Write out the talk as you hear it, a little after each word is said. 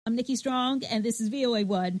I'm Nikki Strong, and this is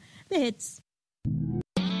VOA1, The Hits.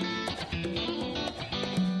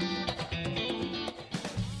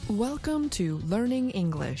 Welcome to Learning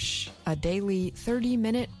English, a daily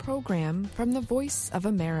 30-minute program from the Voice of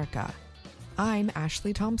America. I'm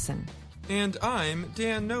Ashley Thompson. And I'm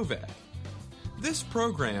Dan Novak. This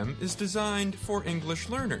program is designed for English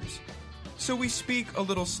learners, so we speak a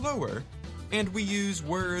little slower, and we use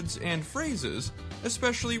words and phrases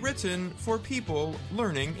especially written for people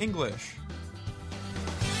learning English.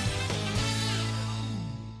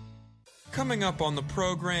 Coming up on the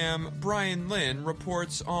program, Brian Lynn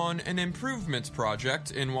reports on an improvements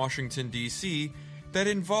project in Washington, D.C. that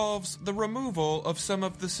involves the removal of some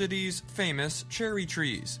of the city's famous cherry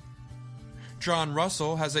trees. John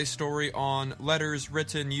Russell has a story on letters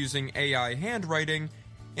written using AI handwriting,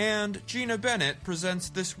 and Gina Bennett presents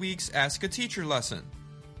this week's Ask a Teacher lesson.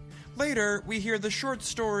 Later, we hear the short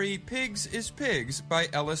story Pigs is Pigs by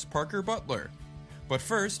Ellis Parker Butler. But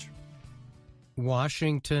first,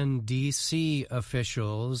 Washington, D.C.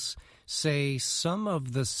 officials say some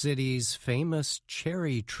of the city's famous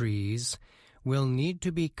cherry trees will need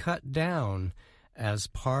to be cut down as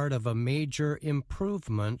part of a major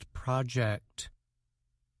improvement project.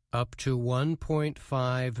 Up to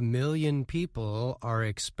 1.5 million people are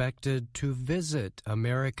expected to visit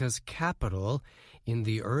America's capital in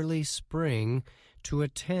the early spring to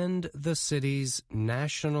attend the city's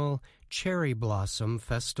National Cherry Blossom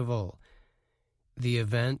Festival. The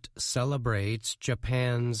event celebrates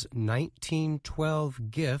Japan's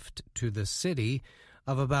 1912 gift to the city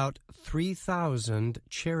of about 3,000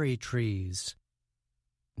 cherry trees.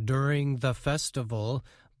 During the festival,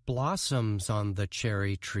 blossoms on the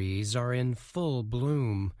cherry trees are in full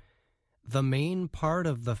bloom. The main part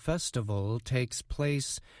of the festival takes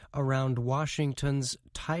place around Washington's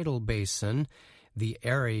tidal basin, the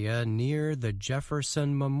area near the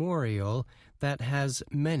Jefferson Memorial that has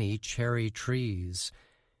many cherry trees.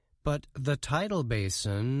 But the tidal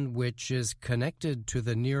basin, which is connected to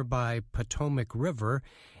the nearby Potomac River,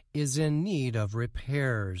 is in need of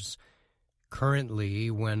repairs.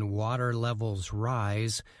 Currently, when water levels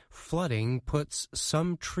rise, flooding puts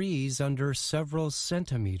some trees under several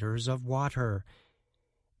centimeters of water.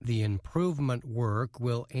 The improvement work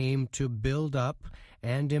will aim to build up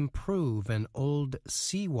and improve an old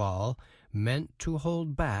seawall meant to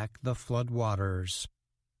hold back the floodwaters.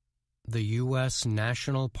 The U.S.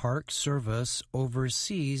 National Park Service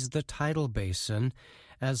oversees the tidal basin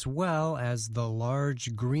as well as the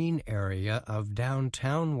large green area of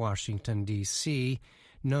downtown Washington, D.C.,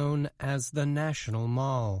 known as the National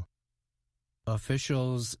Mall.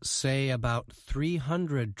 Officials say about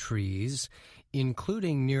 300 trees,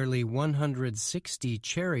 including nearly 160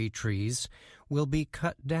 cherry trees, will be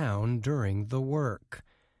cut down during the work.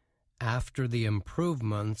 After the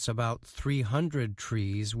improvements, about 300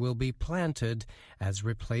 trees will be planted as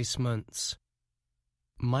replacements.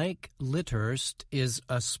 Mike Litterst is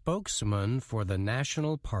a spokesman for the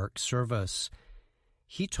National Park Service.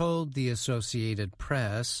 He told the Associated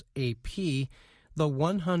Press, AP, the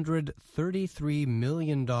 $133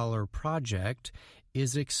 million project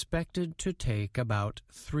is expected to take about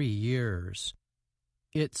 3 years.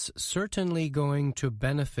 It's certainly going to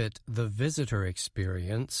benefit the visitor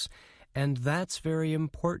experience, and that's very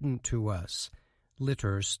important to us,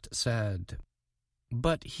 Litterst said.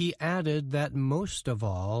 But he added that most of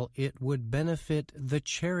all it would benefit the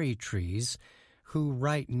cherry trees, who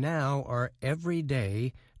right now are every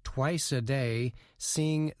day, twice a day,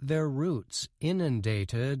 seeing their roots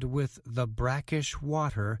inundated with the brackish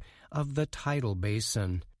water of the tidal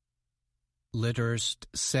basin. Litterst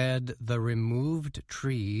said the removed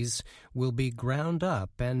trees will be ground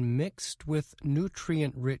up and mixed with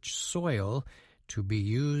nutrient-rich soil to be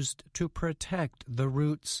used to protect the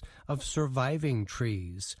roots of surviving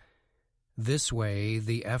trees. This way,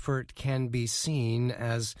 the effort can be seen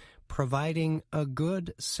as providing a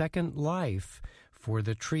good second life for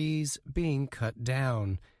the trees being cut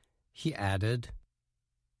down, he added.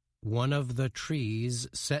 One of the trees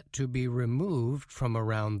set to be removed from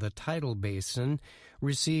around the tidal basin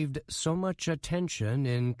received so much attention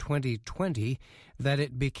in 2020 that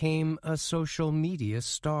it became a social media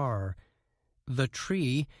star. The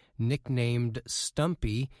tree, nicknamed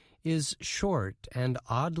Stumpy, is short and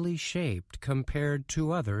oddly shaped compared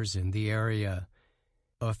to others in the area.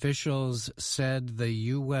 Officials said the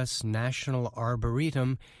U.S. National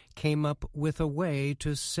Arboretum came up with a way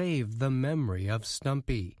to save the memory of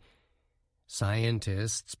Stumpy.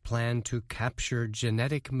 Scientists plan to capture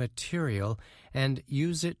genetic material and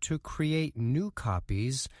use it to create new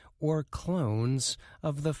copies or clones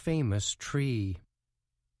of the famous tree.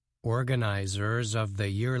 Organizers of the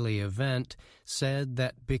yearly event said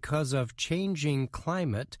that because of changing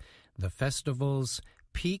climate, the festival's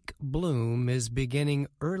peak bloom is beginning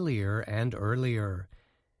earlier and earlier.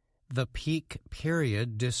 The peak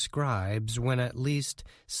period describes when at least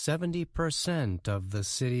 70% of the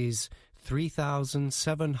city's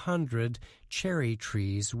 3,700 cherry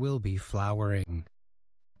trees will be flowering.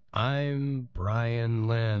 I'm Brian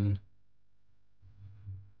Lynn.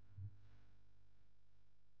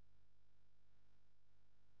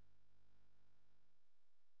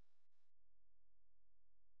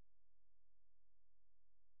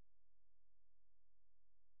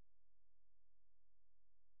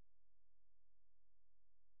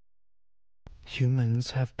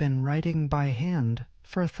 Humans have been writing by hand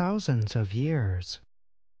for thousands of years.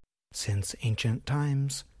 Since ancient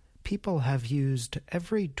times, people have used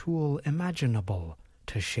every tool imaginable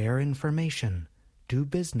to share information, do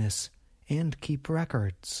business, and keep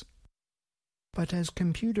records. But as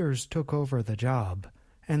computers took over the job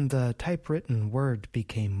and the typewritten word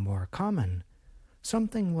became more common,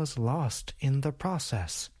 something was lost in the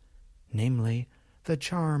process, namely the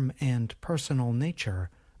charm and personal nature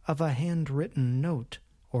of a handwritten note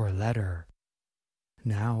or letter.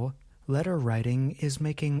 Now, letter writing is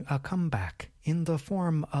making a comeback in the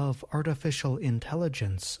form of artificial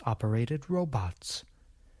intelligence-operated robots.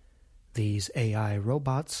 These AI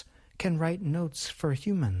robots can write notes for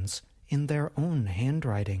humans in their own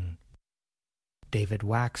handwriting. David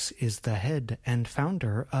Wax is the head and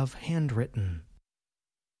founder of Handwritten.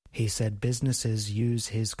 He said businesses use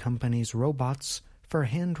his company's robots for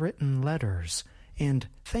handwritten letters and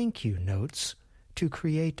thank you notes to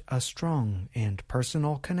create a strong and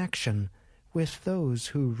personal connection with those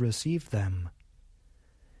who receive them.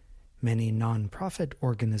 Many nonprofit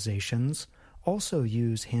organizations also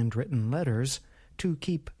use handwritten letters to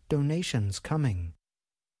keep donations coming.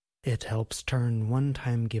 It helps turn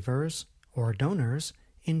one-time givers or donors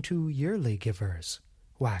into yearly givers,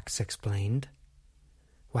 Wax explained.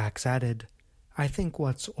 Wax added, "I think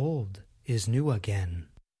what's old is new again."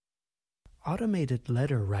 Automated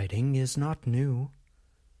letter writing is not new.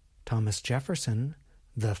 Thomas Jefferson,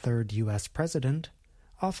 the third U.S. president,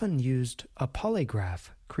 often used a polygraph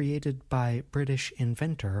created by British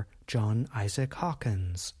inventor John Isaac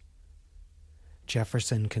Hawkins.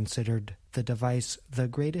 Jefferson considered the device the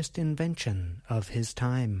greatest invention of his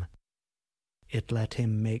time. It let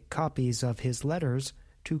him make copies of his letters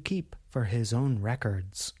to keep for his own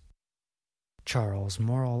records. Charles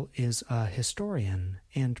Morrell is a historian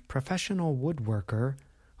and professional woodworker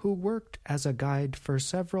who worked as a guide for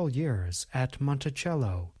several years at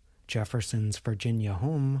Monticello, Jefferson's Virginia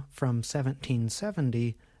home from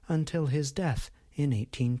 1770 until his death in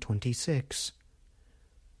 1826.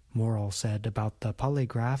 Morrell said about the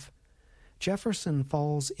polygraph, "Jefferson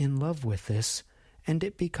falls in love with this, and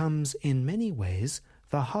it becomes in many ways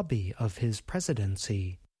the hobby of his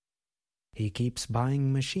presidency. He keeps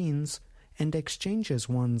buying machines and exchanges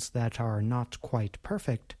ones that are not quite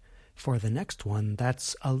perfect for the next one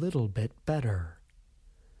that's a little bit better."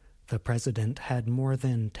 The president had more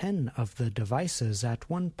than 10 of the devices at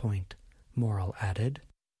one point, Morrell added.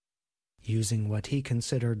 Using what he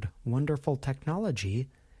considered wonderful technology,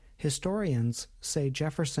 historians say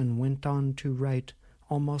Jefferson went on to write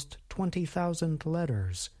almost 20,000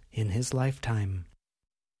 letters in his lifetime.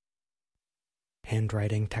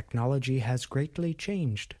 Handwriting technology has greatly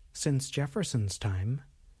changed since Jefferson's time.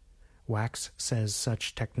 Wax says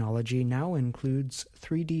such technology now includes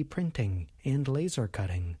 3D printing and laser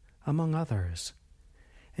cutting, among others.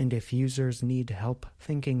 And if users need help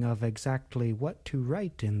thinking of exactly what to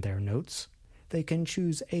write in their notes, they can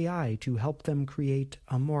choose AI to help them create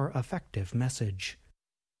a more effective message.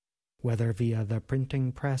 Whether via the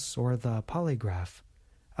printing press or the polygraph,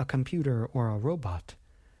 a computer or a robot,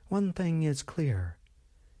 one thing is clear.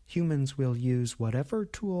 Humans will use whatever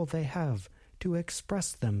tool they have to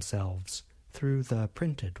express themselves through the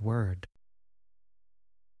printed word.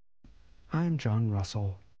 I'm John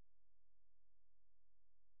Russell.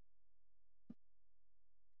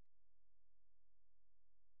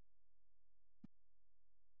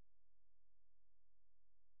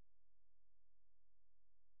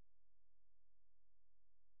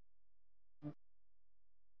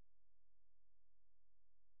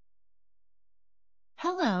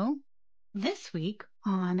 Hello. This week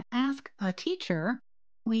on Ask a Teacher,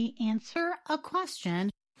 we answer a question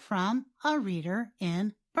from a reader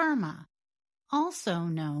in Burma, also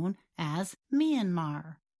known as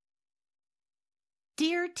Myanmar.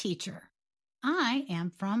 Dear teacher, I am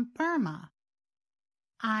from Burma.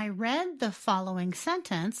 I read the following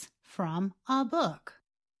sentence from a book.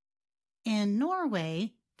 In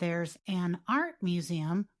Norway, there's an art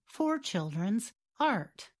museum for children's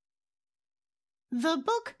art. The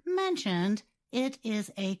book mentioned it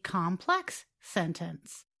is a complex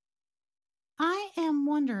sentence. I am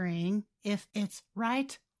wondering if it's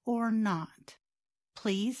right or not.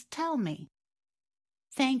 Please tell me.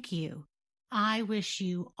 Thank you. I wish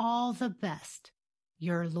you all the best.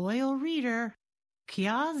 Your loyal reader,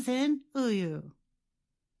 Kya Zin Uyu.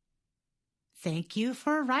 Thank you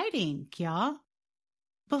for writing, Kya.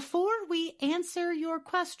 Before we answer your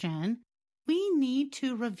question, we need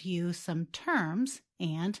to review some terms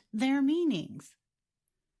and their meanings.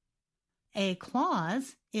 A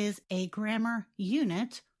clause is a grammar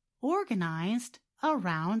unit organized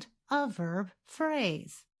around a verb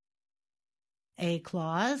phrase. A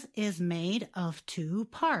clause is made of two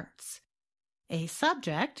parts: a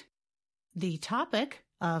subject, the topic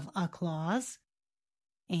of a clause,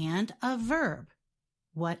 and a verb,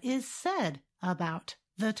 what is said about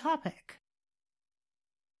the topic.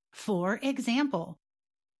 For example,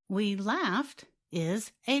 we laughed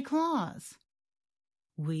is a clause.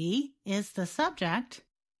 We is the subject,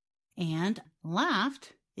 and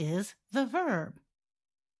laughed is the verb.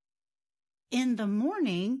 In the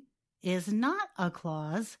morning is not a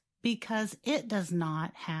clause because it does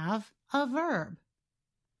not have a verb.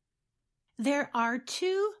 There are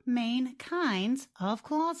two main kinds of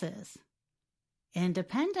clauses.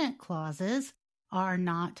 Independent clauses are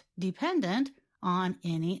not dependent on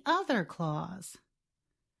any other clause.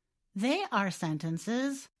 They are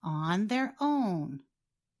sentences on their own.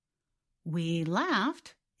 We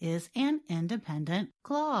laughed is an independent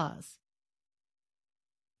clause.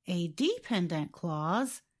 A dependent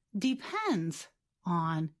clause depends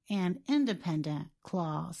on an independent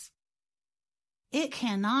clause. It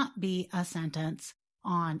cannot be a sentence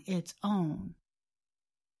on its own.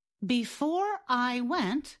 Before I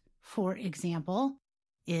went, for example,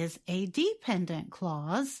 is a dependent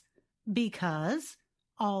clause because,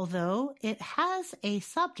 although it has a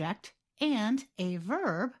subject and a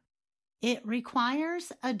verb, it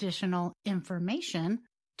requires additional information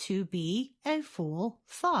to be a full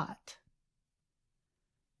thought.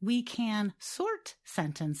 We can sort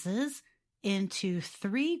sentences into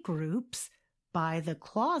three groups by the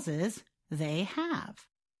clauses they have.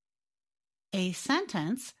 A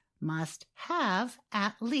sentence must have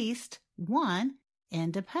at least one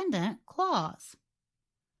independent clause.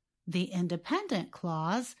 The independent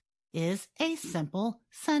clause is a simple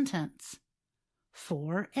sentence.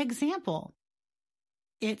 For example,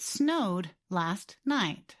 it snowed last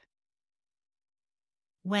night.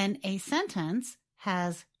 When a sentence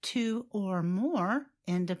has two or more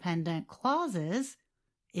independent clauses,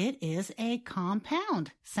 it is a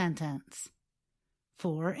compound sentence.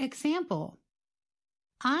 For example,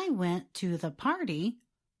 I went to the party,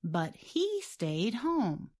 but he stayed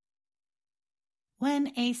home.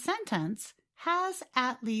 When a sentence has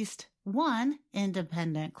at least one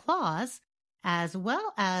independent clause, as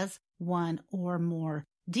well as one or more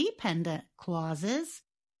dependent clauses,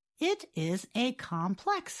 it is a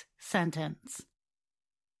complex sentence.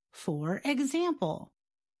 For example,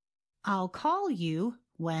 I'll call you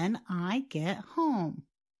when I get home.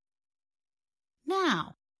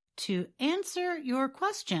 Now, to answer your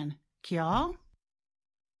question, Kya,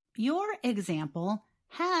 your example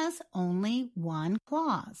has only one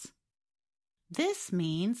clause. This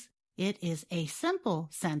means it is a simple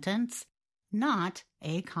sentence, not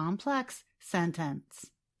a complex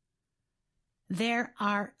sentence. There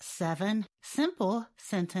are 7 simple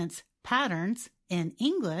sentence patterns in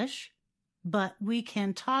English, but we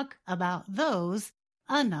can talk about those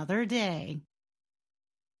another day.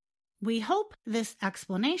 We hope this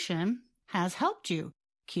explanation has helped you,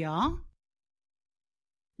 Kya.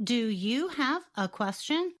 Do you have a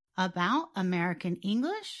question about American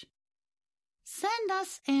English? Send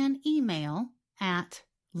us an email at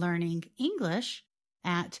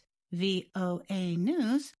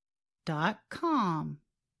learningenglish@voanews.com.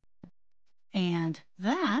 And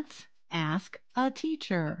that's Ask a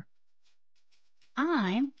Teacher.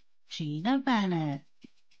 I'm Gina Bennett.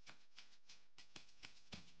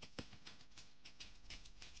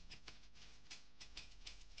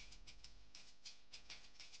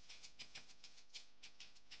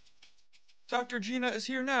 Dr. Gina is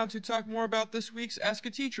here now to talk more about this week's Ask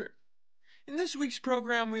a Teacher. In this week's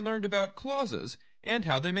program, we learned about clauses and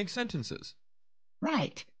how they make sentences.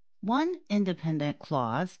 Right. One independent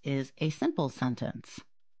clause is a simple sentence.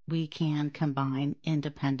 We can combine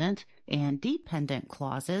independent and dependent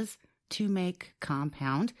clauses to make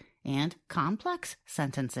compound and complex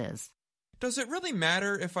sentences. Does it really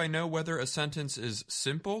matter if I know whether a sentence is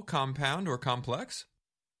simple, compound, or complex?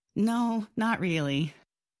 No, not really.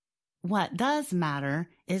 What does matter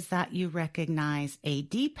is that you recognize a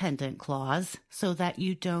dependent clause so that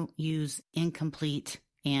you don't use incomplete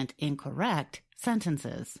and incorrect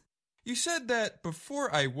sentences. You said that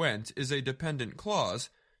before I went is a dependent clause,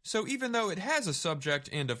 so even though it has a subject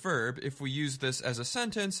and a verb, if we use this as a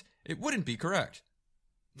sentence, it wouldn't be correct.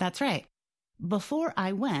 That's right. Before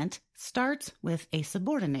I went starts with a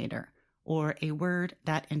subordinator, or a word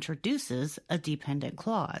that introduces a dependent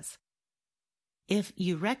clause. If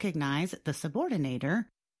you recognize the subordinator,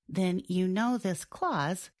 then you know this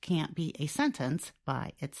clause can't be a sentence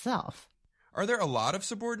by itself. Are there a lot of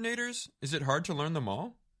subordinators? Is it hard to learn them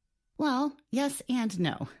all? Well, yes and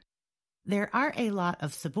no. There are a lot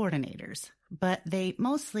of subordinators, but they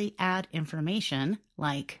mostly add information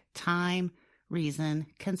like time, reason,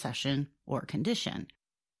 concession, or condition.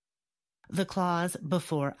 The clause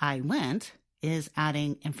before I went is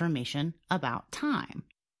adding information about time.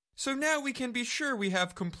 So now we can be sure we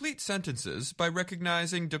have complete sentences by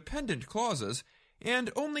recognizing dependent clauses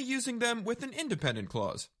and only using them with an independent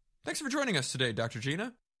clause. Thanks for joining us today, Dr.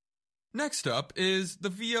 Gina. Next up is the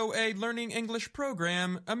VOA Learning English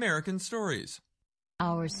program, American Stories.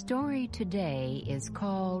 Our story today is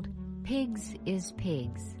called Pigs is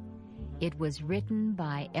Pigs. It was written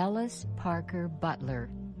by Ellis Parker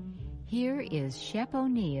Butler. Here is Shep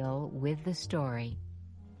O'Neill with the story.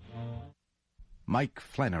 Mike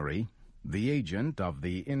Flannery, the agent of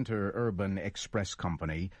the Interurban Express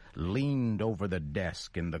Company, leaned over the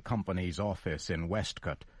desk in the company's office in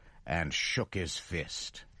Westcott and shook his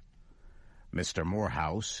fist. Mr.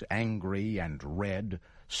 Morehouse, angry and red,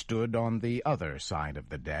 stood on the other side of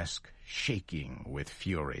the desk, shaking with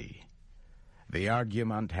fury. The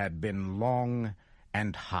argument had been long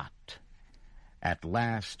and hot. At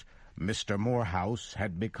last, Mr. Morehouse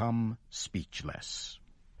had become speechless.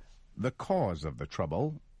 The cause of the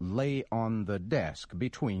trouble lay on the desk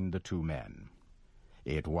between the two men.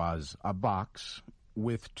 It was a box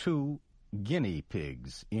with 2 guinea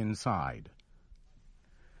pigs inside.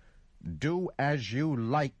 "Do as you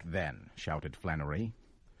like, then," shouted Flannery.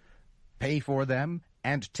 "Pay for them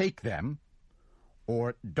and take them,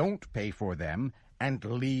 or don't pay for them and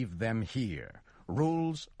leave them here.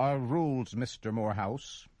 Rules are rules, Mr.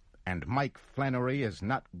 Morehouse, and Mike Flannery is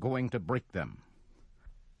not going to break them."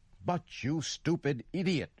 "But you stupid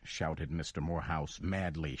idiot," shouted Mr. Morehouse,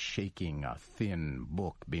 madly shaking a thin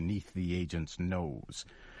book beneath the agent's nose.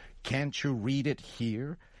 "Can't you read it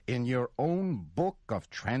here in your own book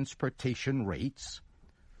of transportation rates?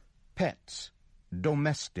 Pets,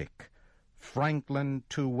 domestic, Franklin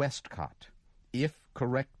to Westcott, if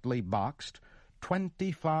correctly boxed,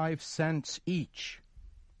 25 cents each."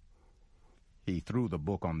 He threw the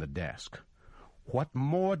book on the desk. "What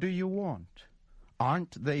more do you want?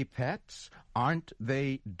 Aren't they pets? Aren't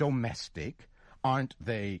they domestic? Aren't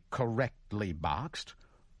they correctly boxed?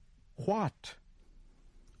 What?"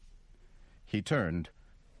 He turned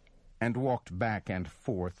and walked back and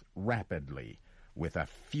forth rapidly, with a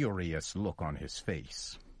furious look on his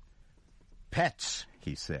face. "Pets,"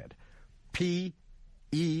 he said. P-E-T-S.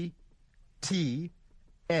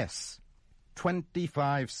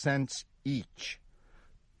 25 cents each.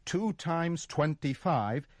 2 times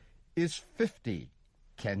 25 is 50.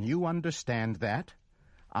 Can you understand that?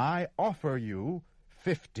 I offer you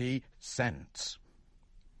 50 cents.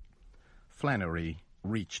 Flannery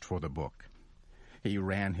reached for the book. He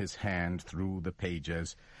ran his hand through the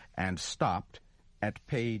pages and stopped at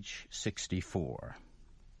page 64.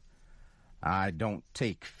 "I don't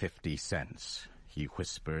take 50 cents, he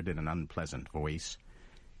whispered in an unpleasant voice.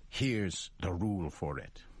 "Here's the rule for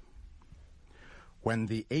it. When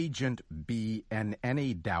the agent be in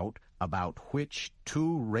any doubt about which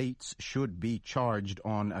 2 rates should be charged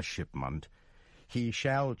on a shipment, he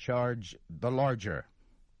shall charge the larger.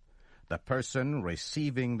 The person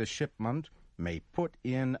receiving the shipment may put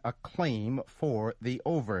in a claim for the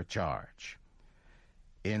overcharge.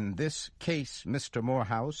 In this case, Mr.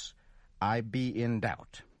 Morehouse, I be in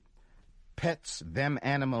doubt. Pets them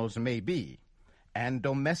animals may be, and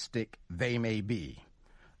domestic they may be,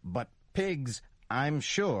 but pigs I'm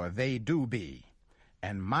sure they do be.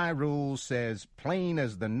 And my rule says, plain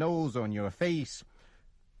as the nose on your face,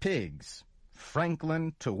 pigs,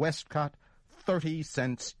 Franklin to Westcott, 30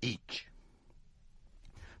 cents each."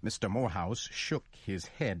 Mr. Morehouse shook his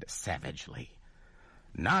head savagely.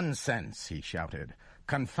 "Nonsense," he shouted.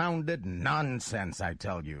 "Confounded nonsense, I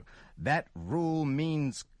tell you. That rule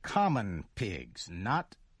means common pigs,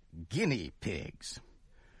 not guinea pigs."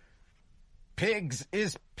 "Pigs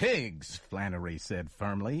is pigs," Flannery said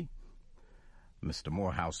firmly. Mr.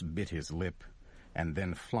 Morehouse bit his lip and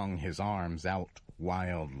then flung his arms out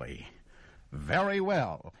wildly. "Very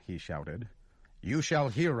well," he shouted. "You shall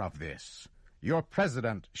hear of this. Your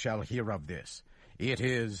president shall hear of this. It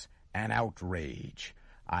is an outrage.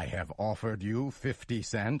 I have offered you 50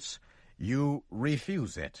 cents. You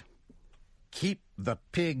refuse it. Keep the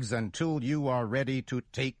pigs until you are ready to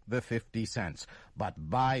take the 50 cents. But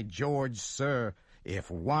by George, sir,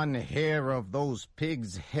 if one hair of those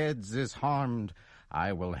pigs' heads is harmed,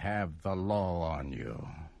 I will have the law on you."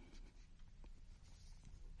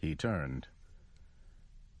 He turned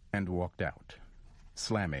and walked out,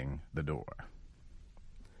 slamming the door.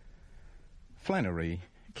 Flannery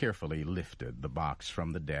carefully lifted the box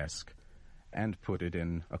from the desk and put it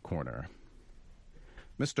in a corner.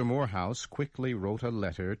 Mr. Morehouse quickly wrote a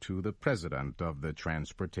letter to the president of the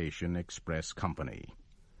Transportation Express Company.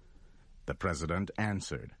 The president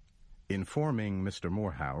answered, informing Mr.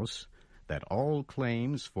 Morehouse that all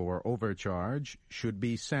claims for overcharge should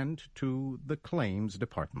be sent to the Claims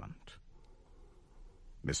Department.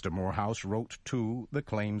 Mr. Morehouse wrote to the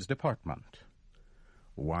Claims Department.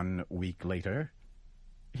 1 week later,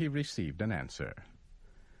 he received an answer.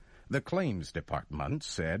 The Claims Department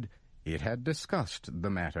said it had discussed the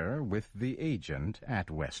matter with the agent at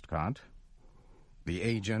Westcott. The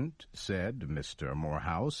agent said Mr.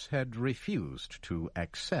 Morehouse had refused to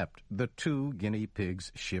accept the 2 guinea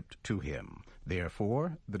pigs shipped to him.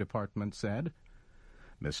 Therefore, the department said,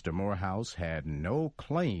 Mr. Morehouse had no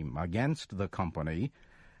claim against the company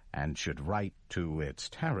and should write to its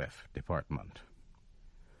tariff department.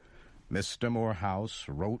 Mr. Morehouse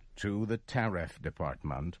wrote to the tariff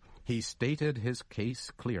department. He stated his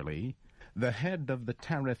case clearly. The head of the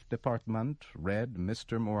tariff department read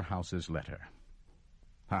Mr. Morehouse's letter.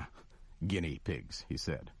 Guinea pigs, he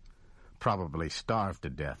said. Probably starved to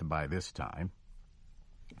death by this time.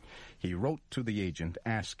 He wrote to the agent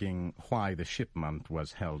asking why the shipment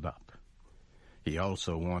was held up. He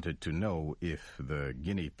also wanted to know if the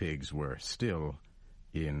guinea pigs were still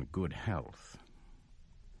in good health.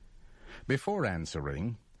 Before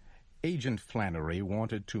answering, Agent Flannery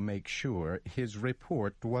wanted to make sure his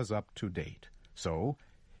report was up to date, so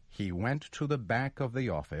he went to the back of the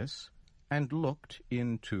office and looked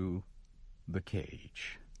into the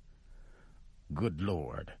cage. Good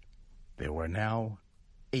Lord, there were now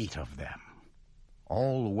 8 of them,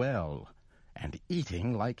 all well and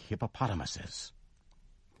eating like hippopotamuses.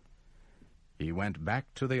 He went back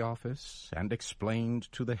to the office and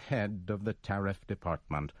explained to the head of the tariff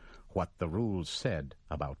department what the rules said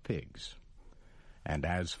about pigs. And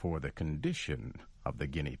as for the condition of the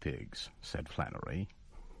guinea pigs, said Flannery,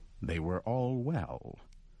 they were all well.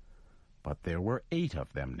 But there were 8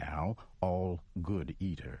 of them now, all good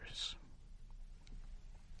eaters.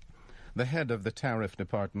 The head of the tariff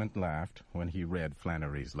department laughed when he read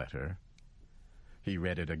Flannery's letter. He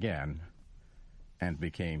read it again and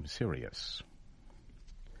became serious.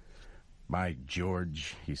 By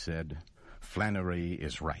George, he said, Flannery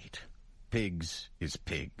is right. Pigs is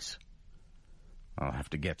pigs. I'll have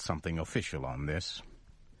to get something official on this.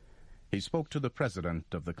 He spoke to the president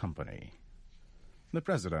of the company. The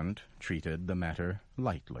president treated the matter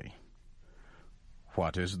lightly.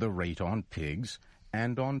 What is the rate on pigs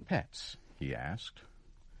and on pets? He asked.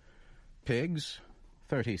 Pigs,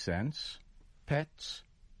 30 cents. Pets,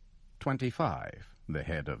 25, the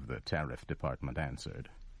head of the tariff department answered.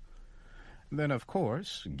 Then, of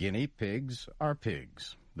course, guinea pigs are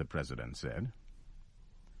pigs, the president said.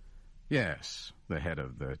 Yes, the head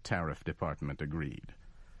of the tariff department agreed.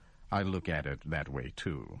 I look at it that way,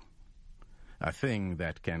 too. A thing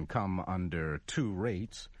that can come under 2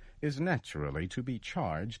 rates is naturally to be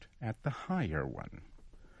charged at the higher one.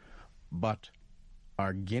 But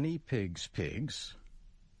are guinea pigs pigs?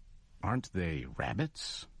 Aren't they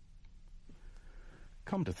rabbits?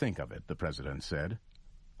 Come to think of it, the president said,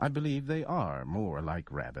 I believe they are more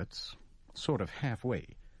like rabbits, sort of halfway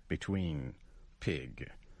between pig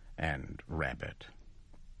and rabbit.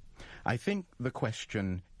 I think the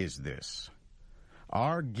question is this.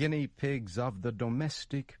 Are guinea pigs of the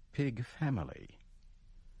domestic pig family?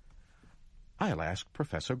 I'll ask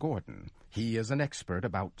Professor Gordon. He is an expert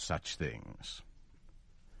about such things.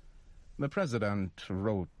 The president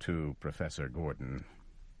wrote to Professor Gordon.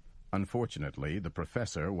 Unfortunately, the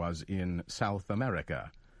professor was in South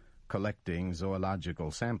America, collecting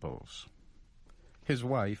zoological samples. His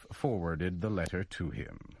wife forwarded the letter to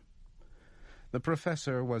him. The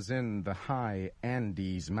professor was in the high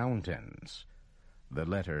Andes Mountains. The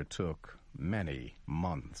letter took many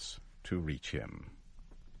months to reach him.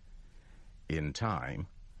 In time,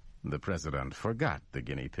 the president forgot the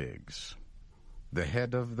guinea pigs. The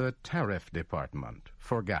head of the tariff department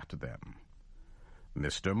forgot them.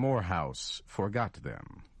 Mr. Morehouse forgot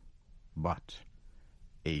them. but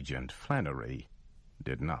Agent Flannery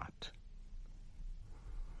did not.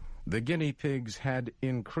 The guinea pigs had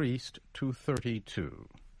increased to 32.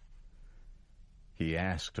 He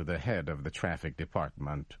asked the head of the traffic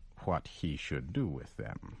department what he should do with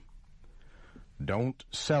them. "Don't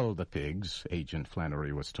sell the pigs," Agent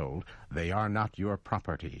Flannery was told. "They are not your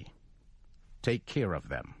property. Take care of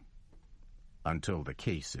them until the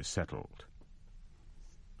case is settled."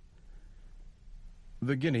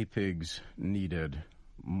 The guinea pigs needed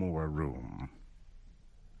more room.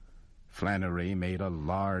 Flannery made a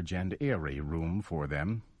large and airy room for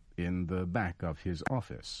them in the back of his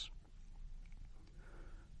office.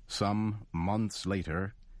 Some months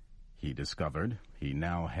later, he discovered he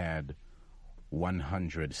now had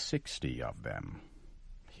 160 of them.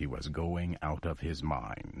 He was going out of his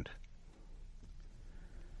mind.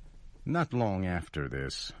 Not long after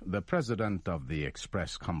this, the president of the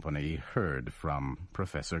Express Company heard from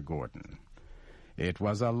Professor Gordon. It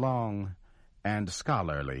was a long and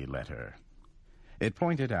scholarly letter. It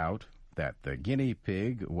pointed out that the guinea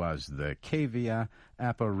pig was the Cavia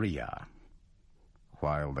aporea,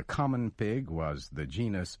 while the common pig was the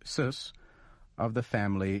genus Sus of the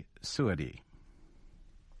family Suidae.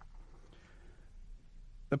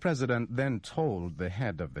 The president then told the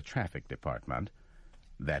head of the traffic department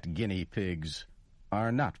that guinea pigs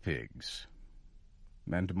are not pigs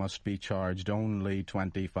and must be charged only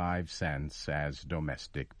 25 cents as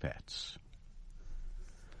domestic pets.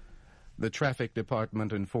 The traffic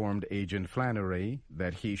department informed Agent Flannery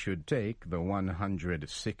that he should take the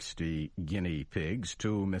 160 guinea pigs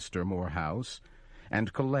to Mr. Morehouse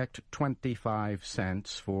and collect 25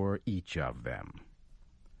 cents for each of them.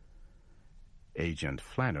 Agent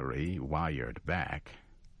Flannery wired back,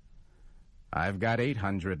 "I've got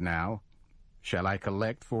 800 now. Shall I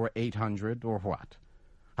collect for 800 or what?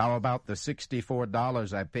 How about the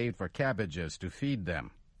 $64 I paid for cabbages to feed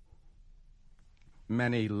them?"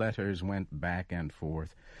 Many letters went back and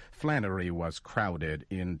forth. Flannery was crowded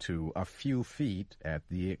into a few feet at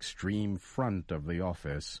the extreme front of the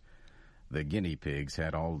office. The guinea pigs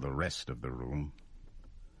had all the rest of the room.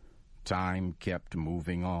 Time kept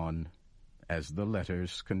moving on as the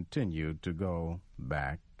letters continued to go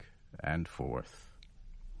back and forth.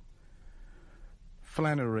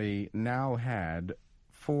 Flannery now had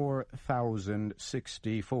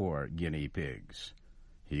 4,064 guinea pigs.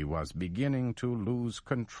 He was beginning to lose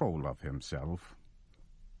control of himself.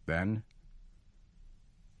 Then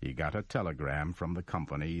he got a telegram from the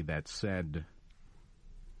company that said,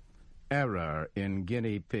 "Error in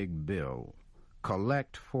guinea pig bill.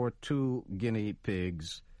 Collect for 2 guinea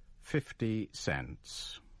pigs, 50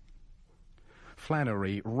 cents.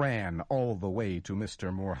 Flannery ran all the way to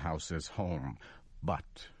Mr. Morehouse's home,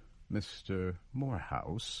 but Mr.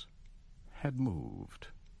 Morehouse had moved.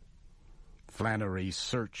 Flannery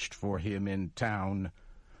searched for him in town,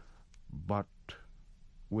 but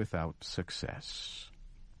without success.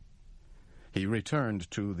 He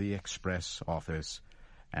returned to the Express office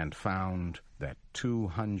and found that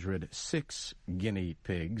 206 guinea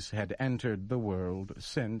pigs had entered the world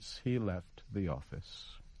since he left the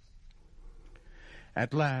office.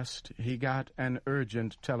 At last he got an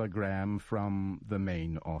urgent telegram from the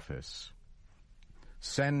main office.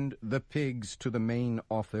 "Send the pigs to the main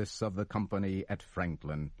office of the company at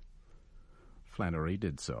Franklin." Flannery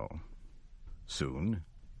did so. Soon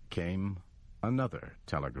came another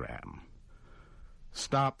telegram.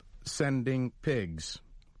 "Stop sending pigs.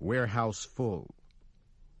 Warehouse full."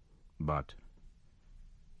 But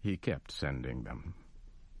he kept sending them.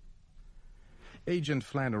 Agent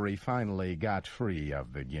Flannery finally got free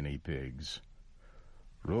of the guinea pigs.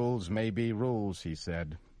 "Rules may be rules," he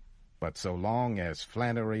said, "but so long as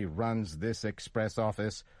Flannery runs this express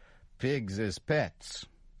office, pigs is pets,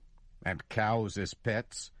 and cows is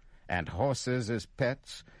pets, and horses is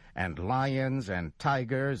pets, and lions and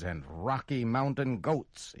tigers and Rocky Mountain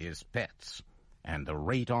goats is pets, and the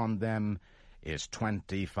rate on them is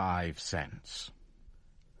 25 cents.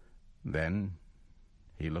 Then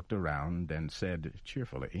he looked around and said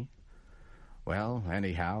cheerfully, "Well,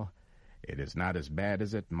 anyhow, it is not as bad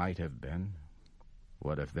as it might have been.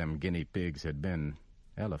 What if them guinea pigs had been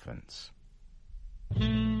elephants?"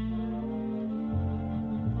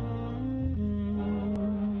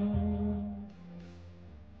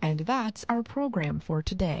 And that's our program for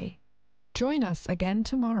today. Join us again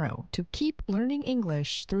tomorrow to keep learning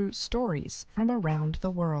English through stories from around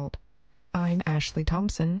the world. I'm Ashley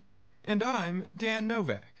Thompson. And I'm Dan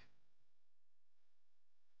Novak.